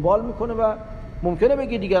دنبال میکنه و ممکنه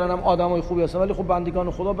بگه دیگران هم آدمای خوبی هستن ولی خب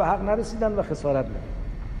بندگان خدا به حق نرسیدن و خسارت می‌برن.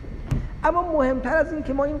 اما مهمتر از این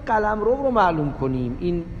که ما این قلمرو رو معلوم کنیم،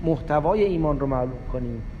 این محتوای ایمان رو معلوم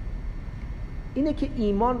کنیم، اینه که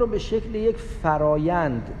ایمان رو به شکل یک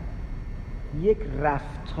فرایند، یک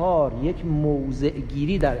رفتار، یک موضع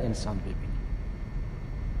گیری در انسان ببینیم.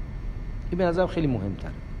 این به نظرم خیلی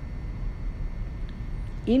مهمتره.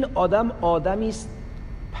 این آدم آدمی است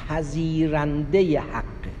پذیرنده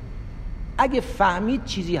حقه. اگه فهمید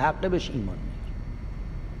چیزی حقه بهش ایمان میاره.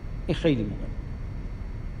 این خیلی مهمه.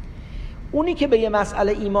 اونی که به یه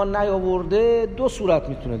مسئله ایمان نیاورده 2 صورت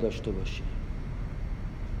میتونه داشته باشه.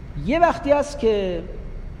 یه وقتی هست که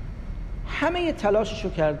همه تلاششو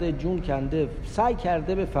کرده، جون کنده، سعی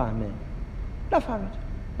کرده بفهمه، نفهمید،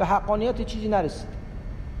 به حقانیت چیزی نرسید،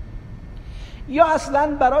 یا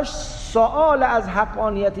اصلا براش سوال از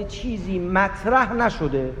حقانیت چیزی مطرح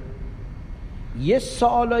نشده، یه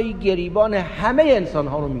سوالایی گریبان همه انسان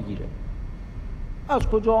ها رو میگیره. از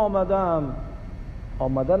کجا آمدم؟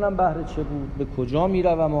 آمدنم بهر چه بود؟ به کجا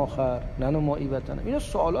میروم آخر؟ ننمایی وطنم. اینا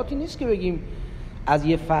سوالاتی نیست که بگیم از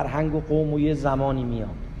یه فرهنگ و قوم و یه زمانی میاد.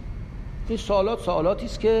 این سوالاتی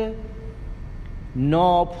است که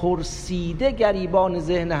ناپرسیده گریبان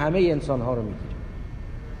ذهن همه انسان‌ها رو میگیره.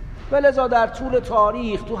 ولذا در طول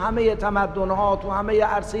تاریخ تو همه تمدن‌ها، تو همه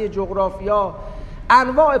عرصه جغرافیا،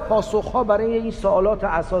 انواع پاسخ‌ها برای این سوالات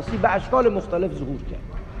اساسی به اشکال مختلف ظهور کرد.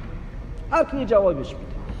 هر کی جوابش میده.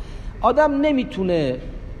 آدم نمیتونه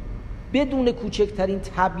بدون کوچکترین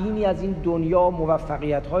تبیینی از این دنیا،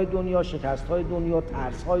 موفقیت‌های دنیا، شکست‌های دنیا،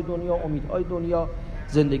 ترس‌های دنیا، امیدهای دنیا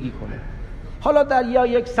زندگی کنه. حالا در یا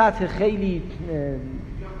یک سطح خیلی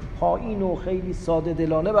پایین و خیلی ساده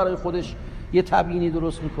دلانه برای خودش یه تبیینی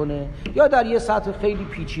درست میکنه، یا در یه سطح خیلی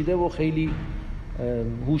پیچیده و خیلی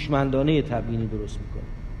هوشمندانه تبیینی درست میکنه.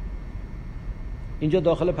 اینجا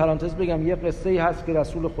داخل پرانتز بگم یه قصه ای هست که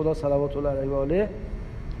رسول خدا صلوات الله علیه و آله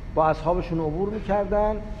با اصحابشون عبور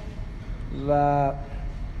میکردن و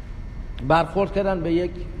برخورد کردن به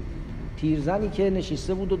یک تیرزنی که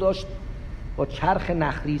نشسته بود و داشت با چرخ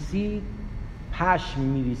نخریسی پشم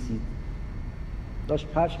می‌ریسید.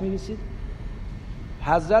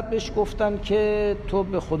 حضرت بهش گفتن که تو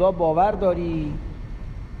به خدا باور داری؟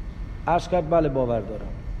 عرض کرد بله باور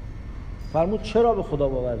دارم. فرمود چرا به خدا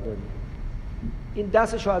باور داری؟ این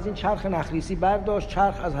دستشو از این چرخ نخریسی برداشت،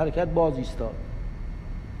 چرخ از حرکت باز ایستاد.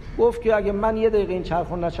 گفت که اگه من 1 دقیقه این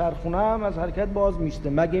چرخو نچرخونم از حرکت باز میسته.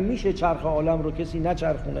 مگه میشه چرخ عالم رو کسی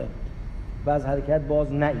نچرخونه و از حرکت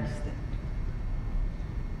باز نایسته؟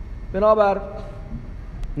 بنابر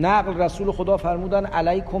نقل رسول خدا فرمودن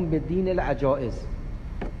علیکم به دین العجائز،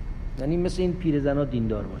 یعنی مثل این پیرزنا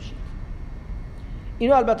دیندار باشید.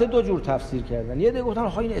 اینو البته 2 جور تفسیر کردن. یه ده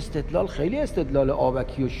گفتن این استدلال خیلی استدلال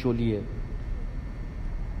آبکی و شلیه،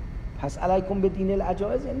 پس علیکم به دین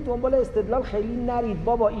العجائز یعنی دنبال استدلال خیلی نرید،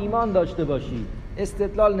 بابا ایمان داشته باشید.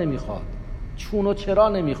 استدلال نمیخواد، چون و چرا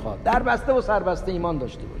نمیخواد، در بسته و سربسته ایمان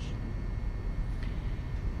داشته باشید.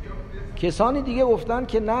 کسانی دیگه گفتن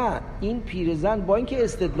که نه، این پیرزن با اینکه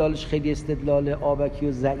استدلالش خیلی استدلال آبکی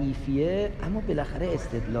و ضعیفیه، اما بالاخره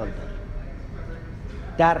استدلال داره.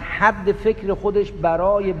 در حد فکر خودش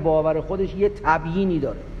برای باور خودش یه تبیینی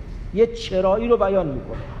داره، یه چرایی رو بیان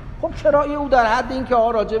میکنه. خب چرایی او در حد اینکه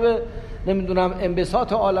راجع به نمیدونم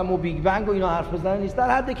انبساط عالم و بیگ بنگ و اینا حرف بزنه نیست،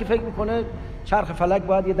 در حدی که فکر میکنه چرخ فلک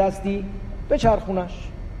باید یه دستی بچرخونش.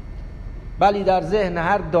 ولی در ذهن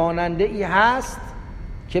هر داننده ای هست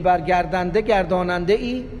که بر گرداننده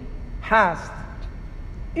ای هست.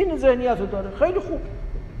 این ذهنیت رو داره. خیلی خوب.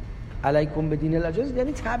 علیکم به دین العجائز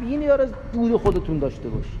یعنی تبیینی داره بود خودتون داشته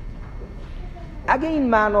باشید. اگه این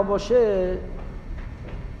معنا باشه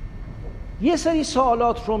یه سری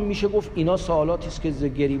سوالات رو میشه گفت اینا سوالاتی است که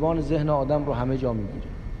گریبان ذهن آدم رو همه جا میگیره.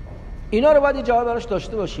 اینا رو باید یه جواب براش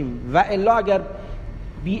داشته باشیم و الا اگر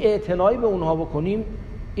بی‌اعتنایی به اونها بکنیم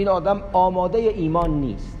این آدم آماده ایمان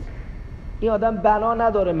نیست. این آدم بنا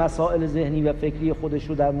نداره مسائل ذهنی و فکری خودش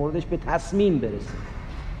رو در موردش به تصمیم برسه.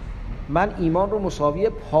 من ایمان رو مساوی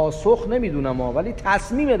پاسخ نمیدونم ولی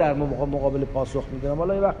تصمیم در مقابل پاسخ میدونم.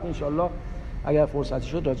 حالا یه وقت انشالله اگر فرصتی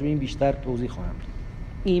شد راجع به این بیشتر توضیح خواهم داد.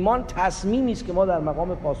 ایمان تصمیمی است که ما در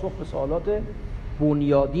مقام پاسخ به سوالات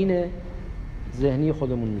بنیادین ذهنی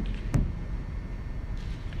خودمون میگیریم.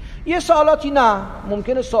 یه سوالاتی نه،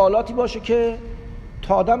 ممکنه سوالاتی باشه که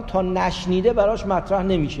تا آدم تا نشنیده براش مطرح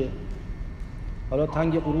نمیشه. حالا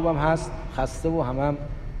تنگ غروبم هست، خسته و همم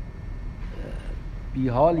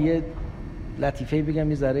بیحال. یه لطیفه بگم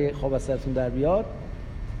یه ذره خواب از سرتون در بیاد.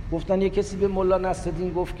 گفتن یه کسی به مولا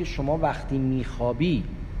نصرالدین گفت که شما وقتی میخوابی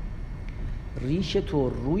ریش تو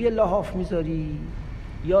روی لحاف میذاری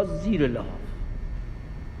یا زیر لحاف؟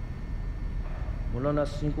 مولا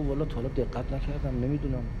نصرالدین گفت والا تا حالا دقت نکردم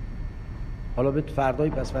نمیدونم، حالا به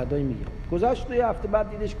فردایی پس فردایی میگم. گذشت و یه هفته بعد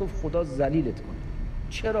دیدش گفت خدا ذلیلت کنه.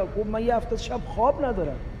 چرا؟ گفت من یه هفته شب خواب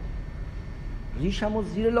ندارم، ریشمو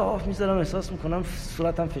زیر لحاف میذارم احساس میکنم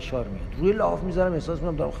صورتم فشار میاد، روی لحاف میذارم احساس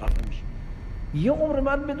میکنم دارم خفه میشم. یه عمر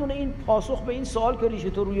من بدون این پاسخ به این سوال که ریش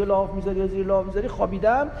تو روی لحاف میذاری یا زیر لحاف میذاری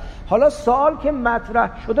خوابیدم. حالا سوال که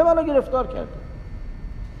مطرح شده منو گرفتار کرده.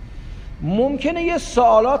 ممکنه یه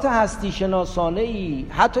سوالات هستی شناسانه ای،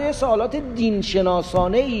 حتی یه سوالات دین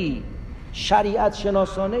شناسانه ای، شریعت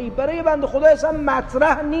شناسانه ای برای بنده خدا اصلا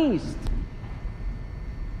مطرح نیست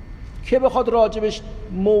که بخواد راجبش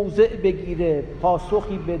موضع بگیره،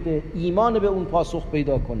 پاسخی بده، ایمان به اون پاسخ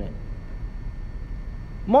پیدا کنه.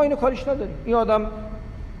 ما اینو کاریش نداریم. این آدم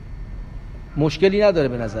مشکلی نداره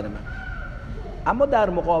به نظر من. اما در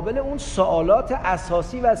مقابل اون سوالات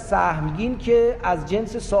اساسی و سهمگین که از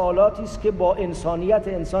جنس سوالاتی است که با انسانیت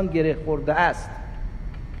انسان گره خورده است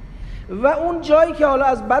و اون جایی که حالا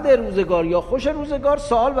از بد روزگار یا خوش روزگار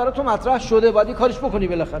سوال برای تو مطرح شده، باید یه کارش بکنی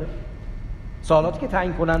بالاخره. سوالاتی که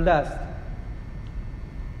تعیین کننده است.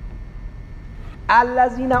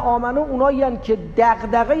 الذین آمنوا اونایین که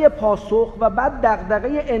دغدغه پاسخ و بعد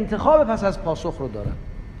دغدغه انتخاب پس از پاسخ رو دارن.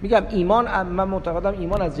 میگم ایمان، من معتقدم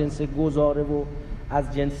ایمان از جنس گزاره و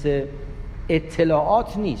از جنس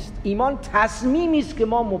اطلاعات نیست. ایمان تصمیمی است که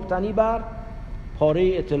ما مبتنی بر پاره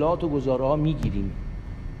اطلاعات و گزاره ها میگیریم،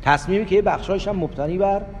 تصمیمی که یه بخشایش هم مبتنی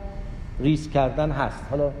بر ریسک کردن هست.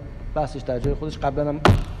 حالا بحثش در جای خودش، قبلا هم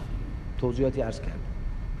توضیحاتی عرض کردم.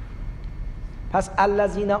 پس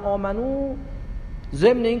الذین آمنوا،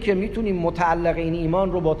 ضمن این که میتونیم متعلق این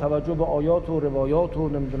ایمان رو با توجه به آیات و روایات و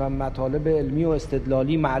نمیدونم مطالب علمی و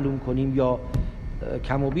استدلالی معلوم کنیم یا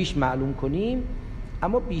کم و بیش معلوم کنیم،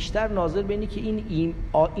 اما بیشتر ناظر به اینه که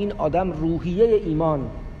این آدم روحیه ایمان،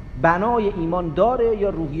 بنای ایمان داره یا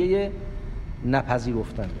روحیه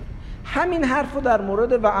نپذیرفتن داره. همین حرف رو در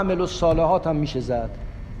مورد و عمل الصالحات هم میشه زد.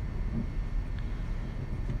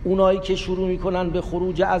 اونایی که شروع میکنن به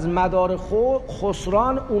خروج از مدار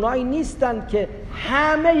خسران، اونایی نیستن که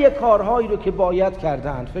همه کارهایی رو که باید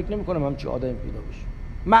کردن. فکر نمیکنم همچی آدمی پیدا بشه.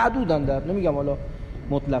 معدودن، در نمیگم حالا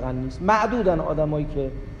مطلقا نیست، معدودن آدمایی که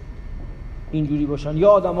اینجوری باشن، یا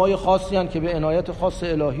آدمای خاصی هن که به عنایت خاص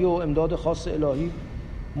الهی و امداد خاص الهی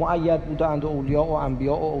مؤید بودند، اولیاء و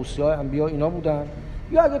انبیاء و اوصیاء انبیاء اینا بودن،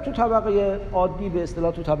 یا اگه تو طبقه عادی به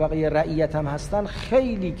اصطلاح تو طبقه رعیت هم هستن،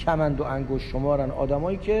 خیلی کمند و انگشت شمارن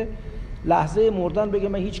آدمایی که لحظه مردن بگه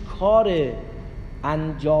من هیچ کار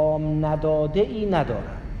انجام نداده ای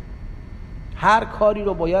ندارم، هر کاری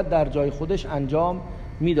رو باید در جای خودش انجام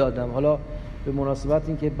میدادم. حالا به مناسبت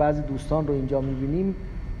این که بعضی دوستان رو اینجا میبینیم،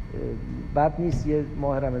 بد نیست یه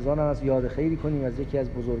ماه رمضان هم از یاد خیری کنیم از یکی از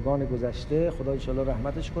بزرگان گذشته، خدا انشاءالله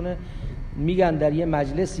رحمتش کنه. میگن در یه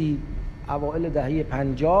مجلسی اوائل دهه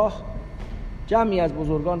 50 جمعی از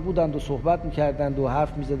بزرگان بودند و صحبت میکردند و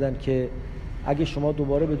حرف میزدند که اگه شما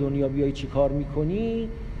دوباره به دنیا بیایی چی کار میکنی؟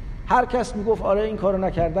 هر کس میگفت آره این کارو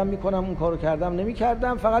نکردم میکنم، اون کارو کردم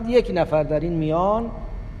نمیکردم. فقط یک نفر در این میان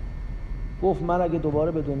گفت من اگه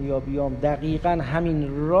دوباره به دنیا بیام دقیقاً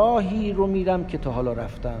همین راهی رو میرم که تا حالا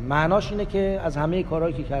رفتم. معناش اینه که از همه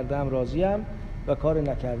کارهایی که کردم راضیم و کار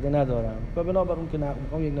نکرده ندارم. و بنابر اون که نقل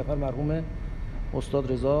میکنم، یک نفر مرحوم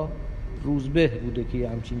استاد رضا روزبه بوده که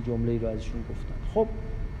همچین جمله‌ای رو ازشون گفتن. خب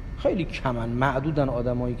خیلی کمن، معدودن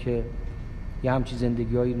آدمایی که یه همچین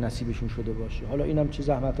زندگی‌هایی نصیبشون شده باشه. حالا اینم چه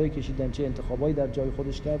زحمت‌هایی کشیدن، چه انتخابایی در جای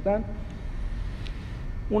خودش کردن،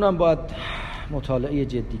 اونم باید مطالعه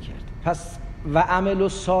جدی کرد. پس و عمل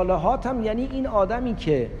الصالحات هم یعنی این آدمی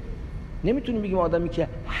که نمیتونیم بگیم آدمی که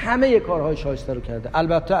همه کارهای شایسته رو کرده.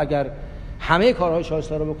 البته اگر همه کارهای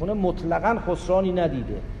شایسته رو بکنه مطلقاً خسرانی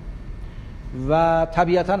ندیده و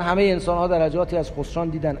طبیعتاً همه انسان‌ها درجاتی از خسران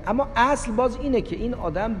دیدن، اما اصل باز اینه که این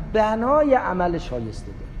آدم بنای عمل شایسته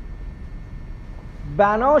داره.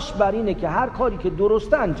 بناش بر اینه که هر کاری که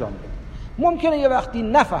درسته انجام بده. ممکنه یه وقتی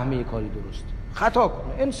نفهمه یه کاری درسته، خطا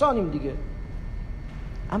کنه، انسانیم دیگه،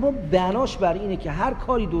 اما بناش بر اینه که هر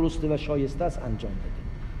کاری درسته و شایسته است انجام بده.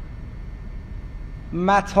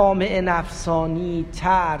 مطامع نفسانی،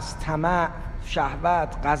 ترس، طمع،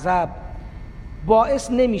 شهوت، غضب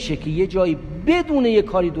باعث نمیشه که یه جایی بدون یه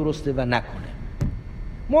کاری درسته و نکنه.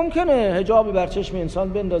 ممکنه حجابی بر چشم انسان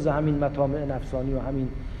بندازه همین مطامع نفسانی و همین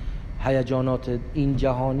هیجانات این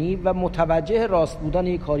جهانی و متوجه راست بودن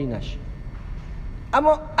یه کاری نشه،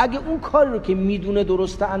 اما اگه اون کاری رو که میدونه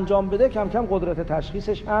درسته انجام بده، کم کم قدرت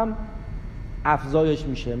تشخیصش هم افزایش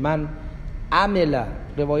میشه. من عمل،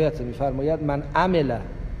 روایت میفرماید من عمل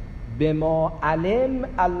بما علم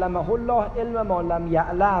علمه الله علم ما لم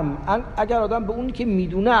یعلم. اگر آدم به اونی که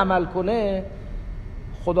میدونه عمل کنه،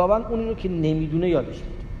 خداوند اونی رو که نمیدونه یادش میده.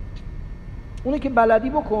 اونی که بلدی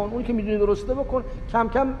بکن، اونی که میدونی درسته بکن، کم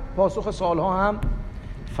کم پاسخ سوالها هم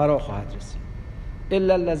فرا خواهد رسید.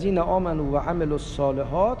 الا الذين آمنوا و عملوا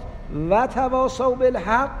الصالحات و تواصوا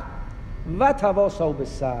بالحق و تواصوا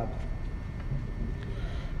بالصبر.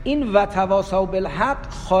 این و تواصوا بالحق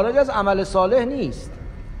خارج از عمل صالح نیست.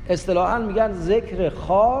 اصطلاحاً میگن ذکر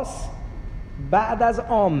خاص بعد از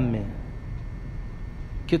عامه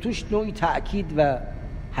که توش نوعی تأکید و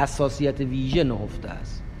حساسیت ویژه نهفته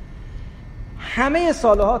است. همه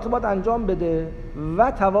صالحات باید انجام بده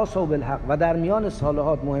و تواصوا بالحق، و در میان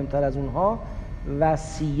صالحات مهمتر از اونها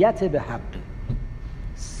وصیت به حق،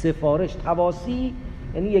 سفارش. تواصی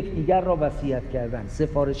یعنی یکدیگر را وصیت کردن،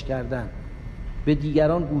 سفارش کردن، به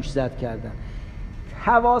دیگران گوشزد کردن.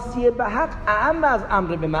 تواصی به حق اعم از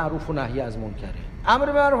امر به معروف و نهی از منکره. امر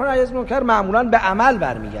به معروف و نهی از منکر معمولاً به عمل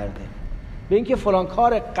برمیگرده، به اینکه فلان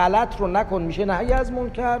کار غلط رو نکن میشه نهی از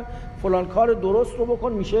منکر، فلان کار درست رو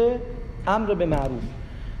بکن میشه امر به معروف.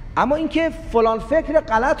 اما اینکه فلان فکر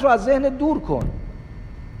غلط رو از ذهن دور کن،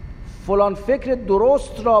 فلان فکر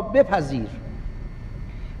درست را بپذیر،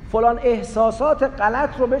 فلان احساسات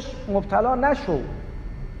غلط رو بهش مبتلا نشو،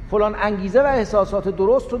 فلان انگیزه و احساسات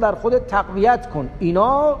درست رو در خودت تقویت کن،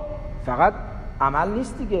 اینا فقط عمل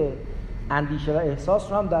نیست دیگه، اندیشه و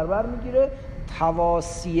احساس رو هم در بر میگیره.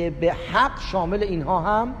 تواصی به حق شامل اینها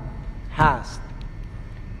هم هست.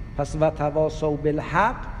 پس و تواصوا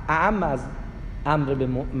بالحق اعم از امر به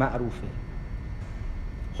معروفه.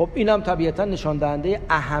 خب اینم طبیعتا نشان دهنده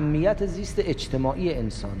اهمیت زیست اجتماعی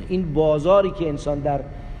انسانه. این بازاری که انسان در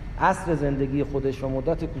عصر زندگی خودش و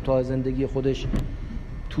مدت کوتاه زندگی خودش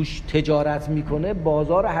توش تجارت میکنه،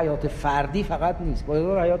 بازار حیات فردی فقط نیست،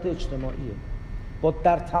 بازار حیات اجتماعیه. با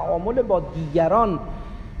در تعامل با دیگران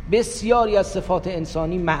بسیاری از صفات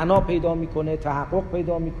انسانی معنا پیدا میکنه، تحقق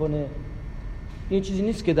پیدا میکنه. این چیزی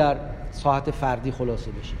نیست که در ساحت فردی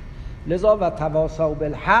خلاصه بشه. لذا و تواصوا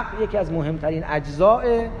بالحق یکی از مهمترین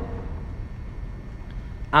اجزاء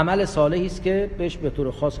عمل صالحی است که بهش به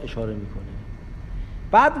طور خاص اشاره میکنه.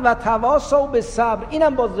 بعد و تواصوا بالصبر،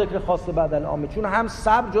 اینم باز ذکر خاص بعد العامه، چون هم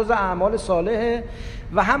صبر جز اعمال صالحه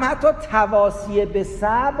و هم حتی تواصی به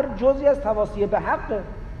صبر جزئی از تواصی به حق.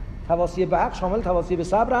 تواصی به حق شامل تواصی به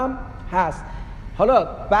صبر هم هست. حالا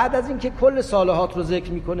بعد از اینکه کل صالحات رو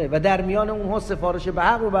ذکر میکنه و در میان اونها سفارش به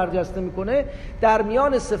حق رو برجسته میکنه، در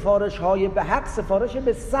میان سفارش های به حق سفارش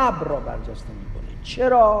به صبر رو برجسته میکنه.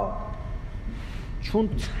 چرا؟ چون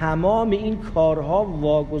تمام این کارها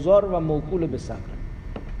واگذار و موکول به صبر.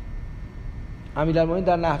 امیرالمومنین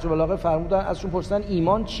در نهج البلاغه فرمودن، ازشون پرسیدن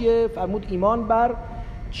ایمان چیه؟ فرمود ایمان بر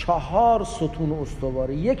 4 ستون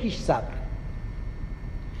استواره، یکیش صبر.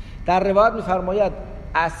 در روایت میفرماید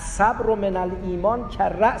الصبر من الایمان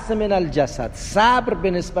کالرأس من الجسد، صبر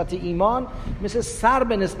به نسبت ایمان مثل سر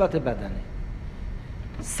به نسبت بدنه.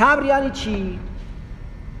 صبر یعنی چی؟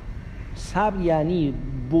 صبر یعنی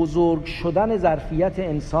بزرگ شدن ظرفیت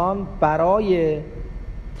انسان برای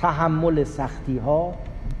تحمل سختی ها،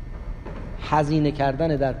 هزینه کردن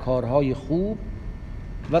در کارهای خوب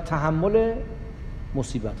و تحمل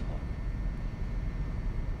مصیبت ها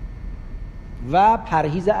و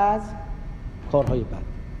پرهیز از کارهای بد.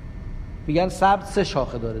 میگن صبر 3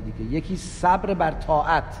 شاخه داره دیگه. یکی صبر بر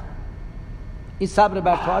طاعت. این صبر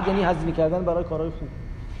بر طاعت یعنی هزینه کردن برای کارهای خوب.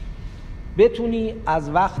 بتونی از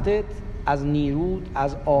وقتت، از نیروت،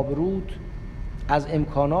 از آبروت، از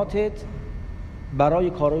امکاناتت برای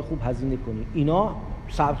کارهای خوب هزینه کنی. اینا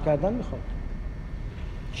صبر کردن میخواد،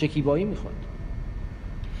 شکیبایی میخواد.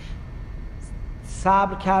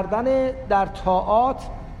 صبر کردن در طاعات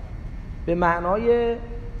به معنای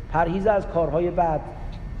پرهیز از کارهای بد،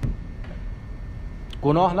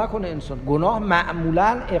 گناه نکنه انسان. گناه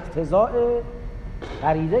معمولاً اقتضاء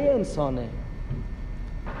غریزه انسانه،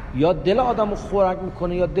 یا دل آدمو خورک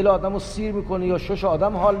میکنه، یا دل آدمو سیر میکنه، یا شش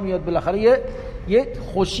آدم حال میاد، بالاخره یه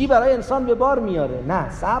خوشی برای انسان به بار میاره. نه،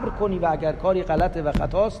 صبر کنی و اگر کاری غلطه و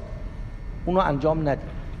خطاست اونو انجام ندی.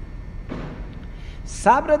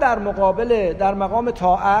 صبر در مقام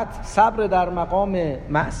طاعت، صبر در مقام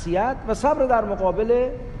معصیت و صبر در مقابل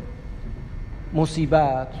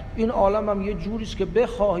مصیبت. این عالم هم یه جوریست که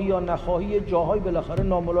بخواهی یا نخواهی یه جاهای بالاخره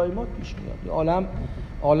ناملایمات پیش میاد. یه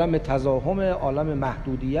عالم تزاحم، عالم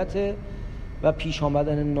محدودیت و پیش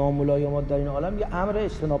آمدن ناملایمات در این عالم یه امر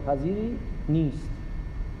اجتناب پذیری نیست.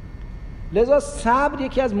 لذا صبر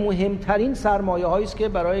یکی از مهمترین سرمایه هایی است که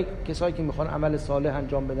برای کسایی که میخوان عمل صالح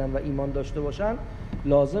انجام بدن و ایمان داشته باشن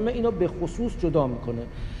لازمه اینو به خصوص جدا میکنه.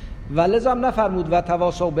 و لذا هم نفرمود و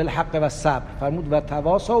تواصوا بالحق و صبر، فرمود و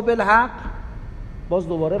تواصوا بالحق، باز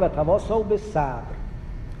دوباره و تواصوا بالصبر.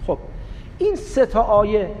 خب این 3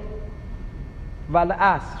 آیه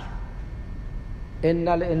والعصر ان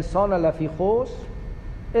الانسان لفی خسر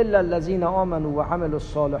الا الذين آمنوا وعملوا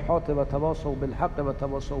الصالحات وتواصوا بالحق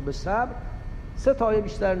وتواصوا بالصبر، 3 آیه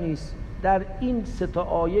بیشتر نیست. در این 3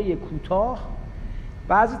 آیه کوتاه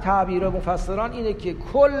بعضی تعبیر مفسران اینه که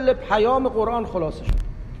کل پیام قرآن خلاصه شد.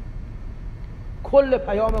 کل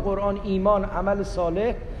پیام قرآن ایمان، عمل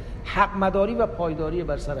صالح، حق مداری و پایداری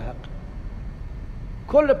بر سر حق.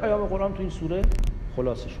 کل پیام قرآن تو این سوره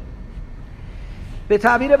خلاصه شد. به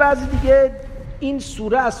تعبیر بعضی دیگه این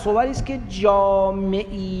سوره از سوری است که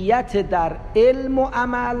جامعیت در علم و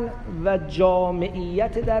عمل و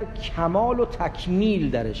جامعیت در کمال و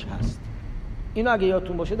تکمیل درش هست. اینو اگه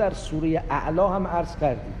یادتون باشه در سوره اعلی هم عرض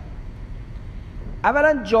کردیم.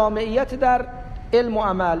 اولا جامعیت در علم و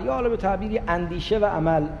عمل، یا حالا به تعبیری اندیشه و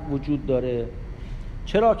عمل وجود داره.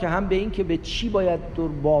 چرا که هم به این که به چی باید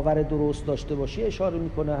باور درست داشته باشی اشاره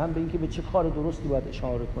میکنه، هم به این که به چه کار درستی باید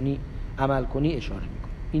اشاره کنی، عمل کنی اشاره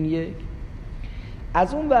میکنه. این یک.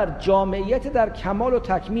 از اون ور جامعیت در کمال و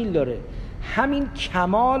تکمیل داره، همین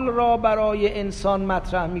کمال را برای انسان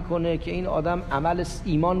مطرح میکنه که این آدم عمل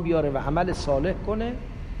ایمان بیاره و عمل صالح کنه،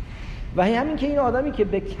 و همین که این آدمی که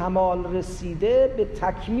به کمال رسیده به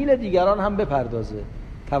تکمیل دیگران هم بپردازه،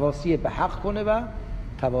 تواصی به حق کنه و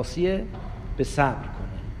تواصی به صبر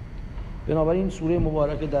کنه. بنابراین سوره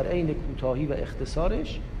مبارکه در عین کوتاهی و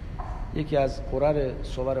اختصارش یکی از قرر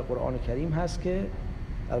سور قرآن کریم هست که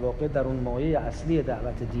در واقع در اون مایه اصلی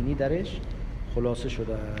دعوت دینی درش خلاصه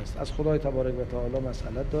شده است. از خدای تبارک و تعالی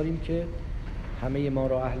مسئلت داریم که همه ما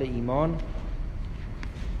را اهل ایمان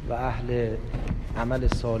و اهل عمل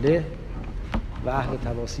صالح و اهل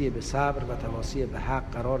تواصی به صبر و تواصی به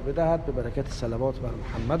حق قرار بدهد، به برکت صلوات بر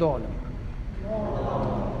محمد و آل محمد.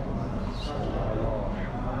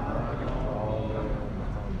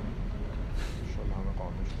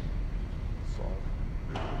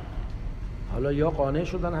 حالا یا قانع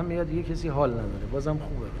شدن هم یا دیگه کسی حال نداره، بازم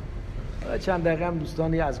خوبه. چند دقیقه هم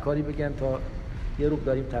دوستان یه از کاری بگن تا یه روب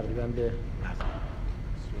داریم تقریبا به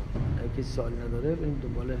کسی سوالی نداره بریم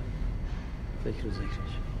دنبال فکر و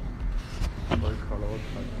ذکرش.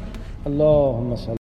 اللهم صل